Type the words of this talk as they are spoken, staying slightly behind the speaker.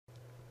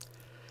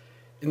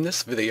In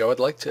this video, I'd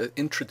like to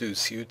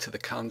introduce you to the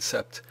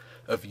concept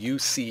of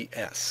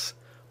UCS,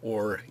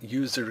 or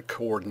User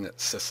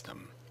Coordinate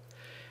System.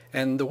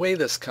 And the way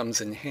this comes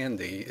in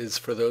handy is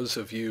for those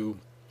of you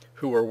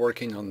who are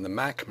working on the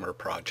MACMR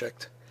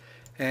project.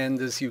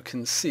 And as you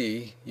can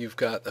see, you've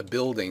got a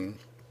building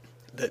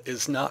that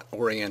is not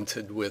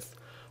oriented with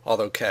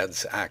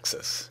AutoCAD's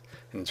axis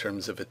in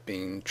terms of it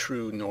being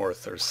true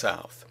north or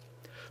south.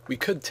 We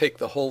could take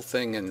the whole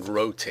thing and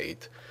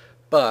rotate,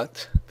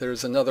 but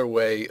there's another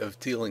way of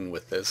dealing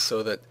with this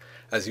so that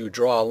as you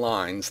draw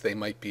lines, they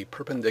might be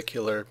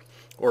perpendicular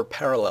or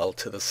parallel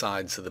to the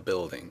sides of the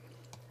building.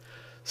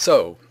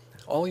 So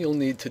all you'll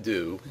need to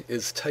do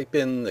is type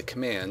in the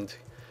command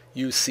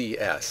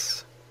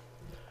UCS,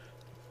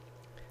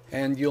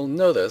 and you'll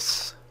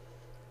notice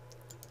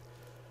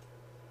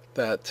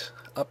that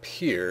up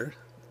here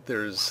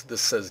this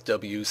says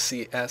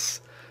WCS.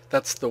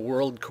 That's the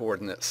world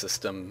coordinate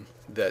system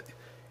that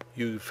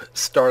you've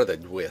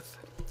started with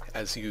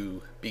as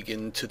you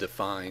begin to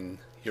define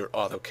your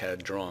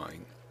AutoCAD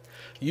drawing.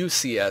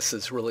 UCS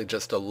is really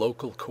just a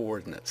local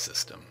coordinate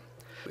system.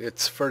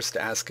 It's first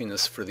asking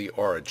us for the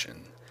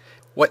origin.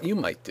 What you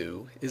might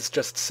do is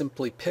just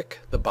simply pick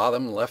the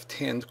bottom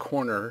left-hand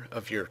corner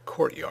of your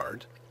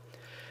courtyard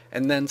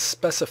and then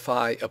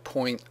specify a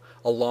point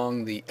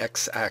along the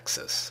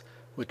x-axis,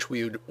 which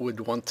we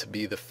would want to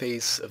be the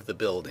face of the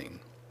building,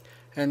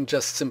 and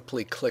just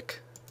simply click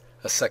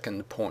a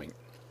second point.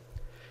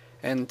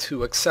 And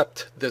to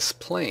accept this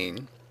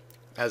plane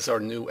as our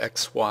new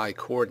XY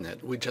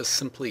coordinate, we just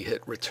simply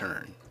hit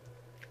return.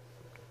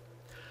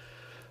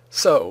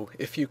 So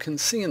if you can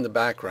see in the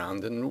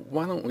background, and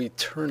why don't we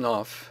turn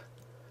off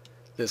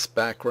this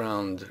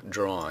background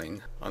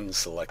drawing,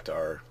 unselect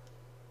our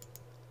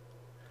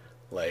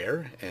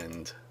layer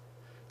and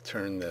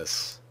turn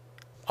this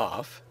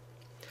off,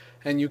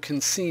 and you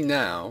can see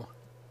now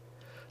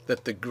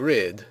that the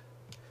grid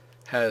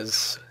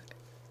has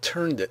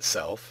turned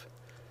itself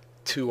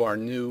to our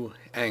new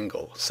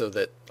angle so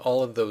that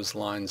all of those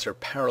lines are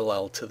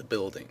parallel to the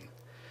building.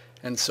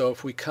 And so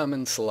if we come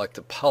and select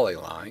a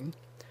polyline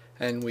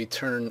and we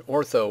turn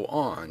ortho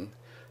on,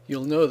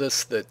 you'll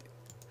notice that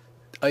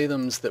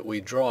items that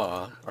we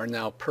draw are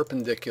now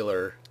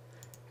perpendicular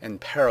and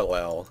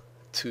parallel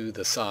to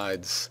the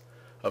sides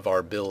of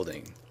our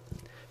building.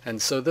 And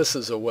so this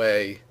is a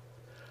way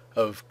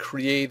of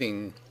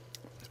creating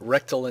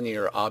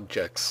rectilinear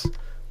objects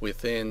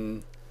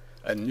within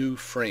a new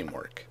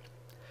framework.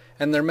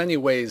 And there are many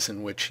ways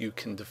in which you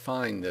can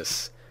define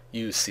this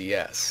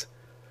UCS.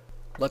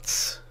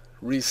 Let's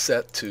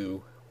reset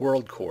to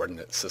world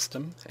coordinate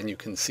system, and you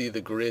can see the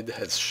grid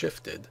has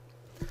shifted.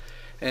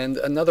 And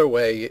another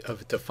way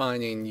of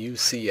defining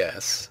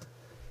UCS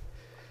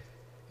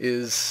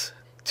is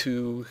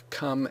to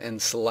come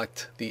and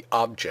select the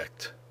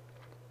object.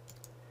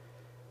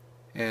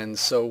 And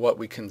so what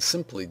we can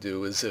simply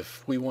do is,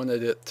 if we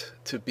wanted it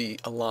to be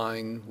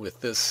aligned with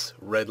this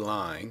red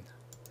line,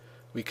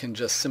 we can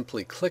just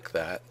simply click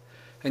that,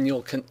 and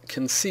you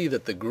can see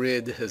that the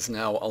grid has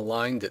now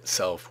aligned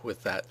itself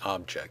with that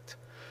object.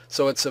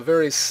 So it's a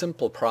very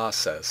simple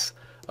process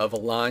of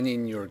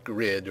aligning your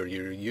grid or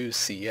your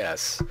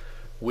UCS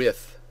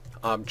with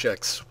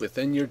objects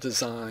within your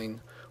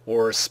design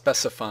or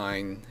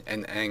specifying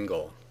an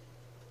angle.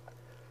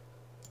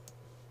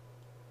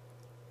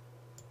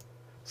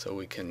 So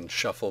we can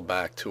shuffle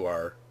back to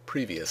our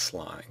previous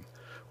line,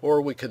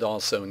 or we could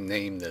also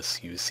name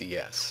this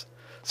UCS.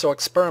 So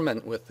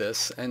experiment with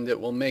this, and it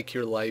will make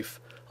your life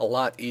a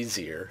lot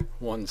easier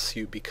once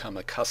you become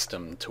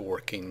accustomed to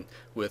working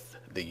with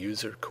the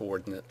user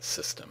coordinate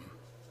system.